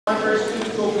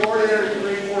Students go forward there to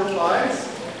grade 4 and 5s,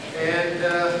 and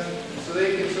so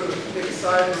they can sort of take a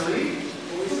side and lead.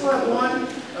 But we still have one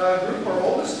group, our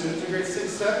oldest students, grade 6,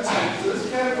 7 students. So this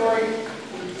category,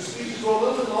 the speeches go a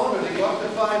little bit longer. They go up to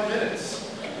 5 minutes.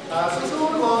 So it's a little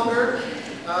bit longer.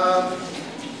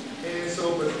 And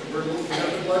so, but we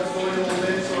have the blood flowing a little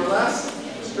bit. So our last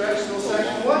stretch, little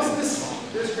section. Once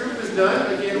this group is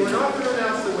done, again, we're not going to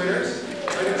announce the winners.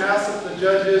 I'm going to ask if the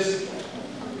judges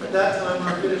at that time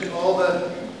when I finish all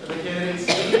the candidates,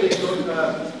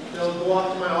 they'll go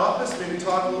off to my office, maybe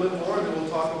talk a little bit more, and then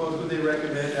we'll talk about who they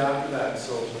recommend after that.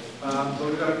 So,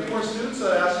 we've got a few more students,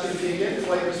 so I ask you to be again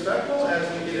quite respectful as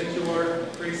we get into our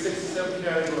grade 6 and 7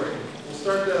 category. We'll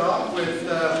start that off with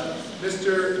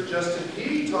Mr. Justin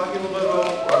P. talking a little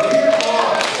bit about leader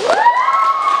laws.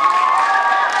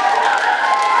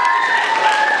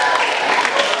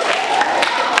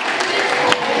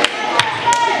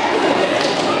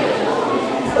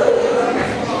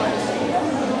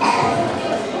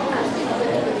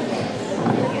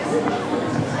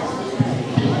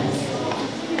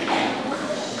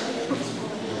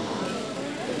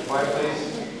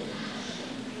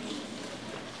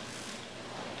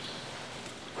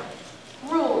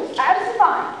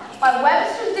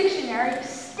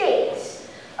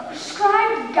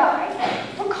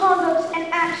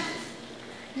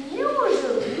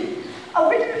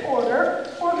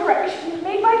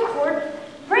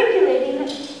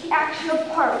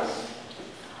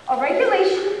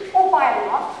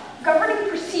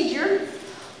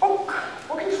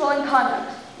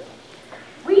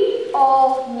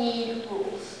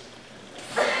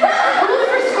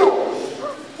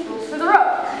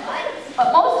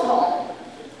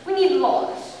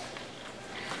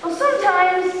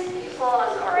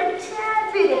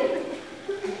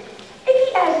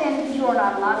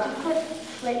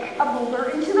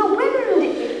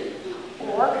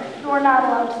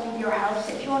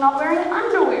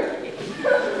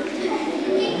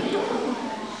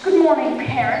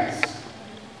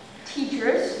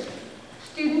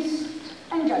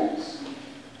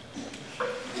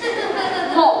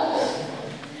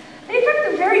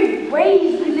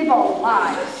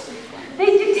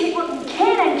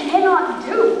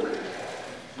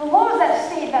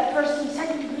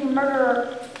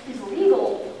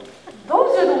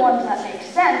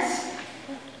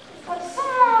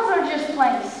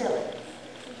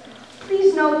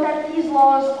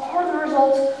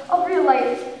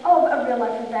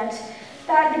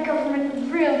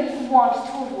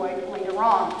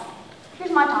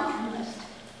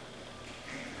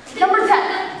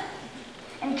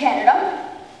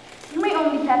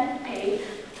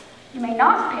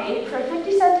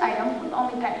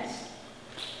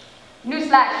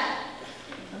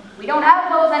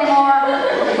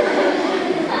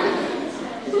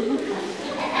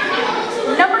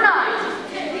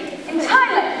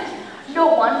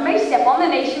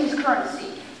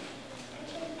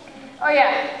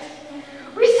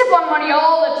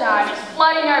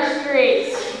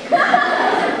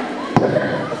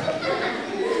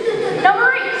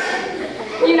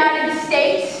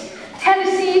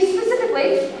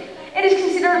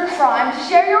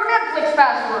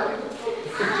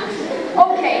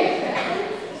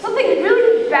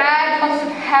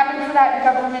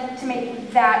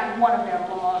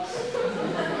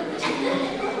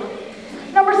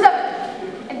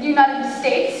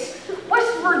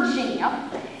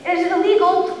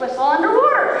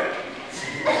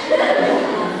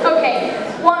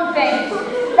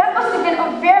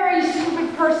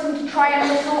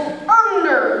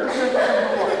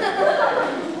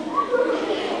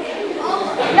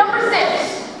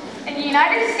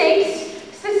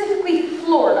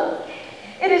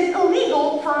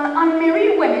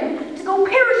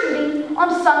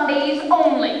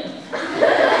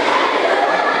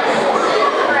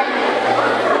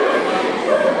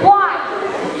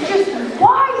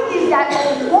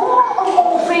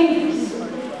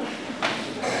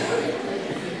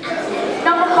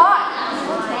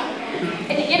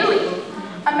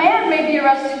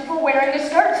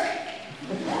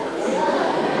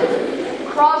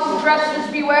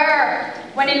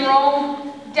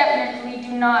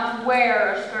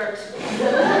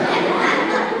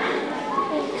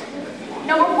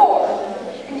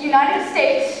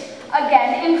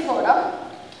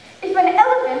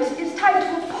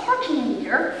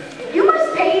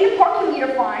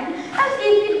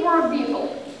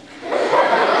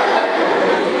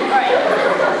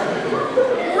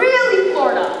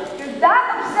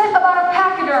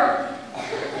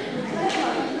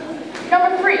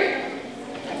 Number 3,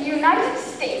 in the United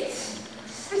States,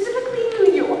 specifically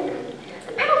New York,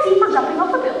 the penalty for jumping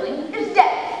off a building is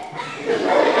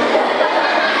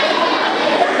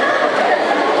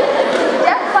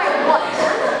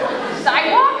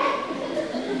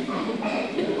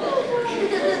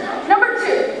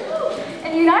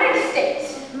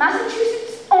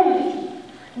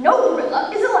no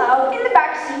gorilla is allowed in the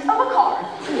back seat of a car.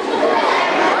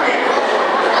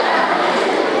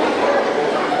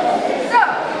 So,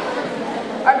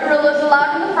 are gorillas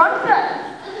allowed in the front then?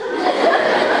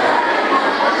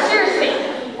 Seriously,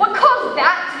 what caused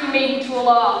that to be made into a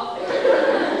law?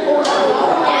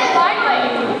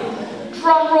 Finally,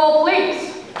 drum roll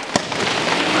please.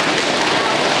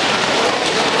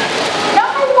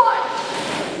 Number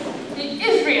 1, in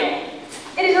Israel,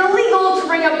 it is illegal to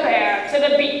bring a bear to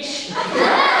the beach.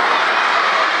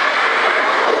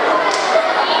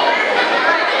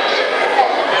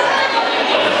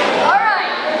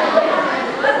 Alright,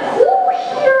 who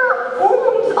here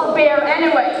owns a bear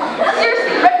anyway?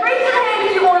 Seriously, raise your hand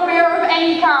if you own a bear of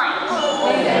any kind.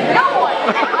 No one.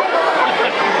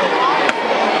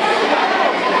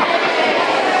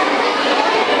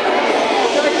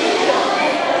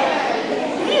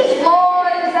 These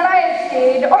laws that I have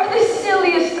stated are the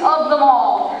silliest of them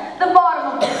all, the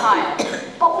bottom of the pile.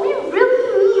 But we really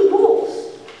need rules.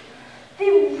 They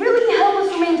really help us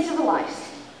remain civilized.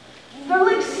 They're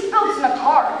like seatbelts in a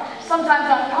car, sometimes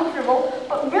uncomfortable,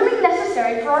 but really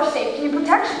necessary for our safety and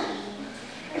protection.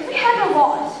 If we had no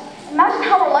laws,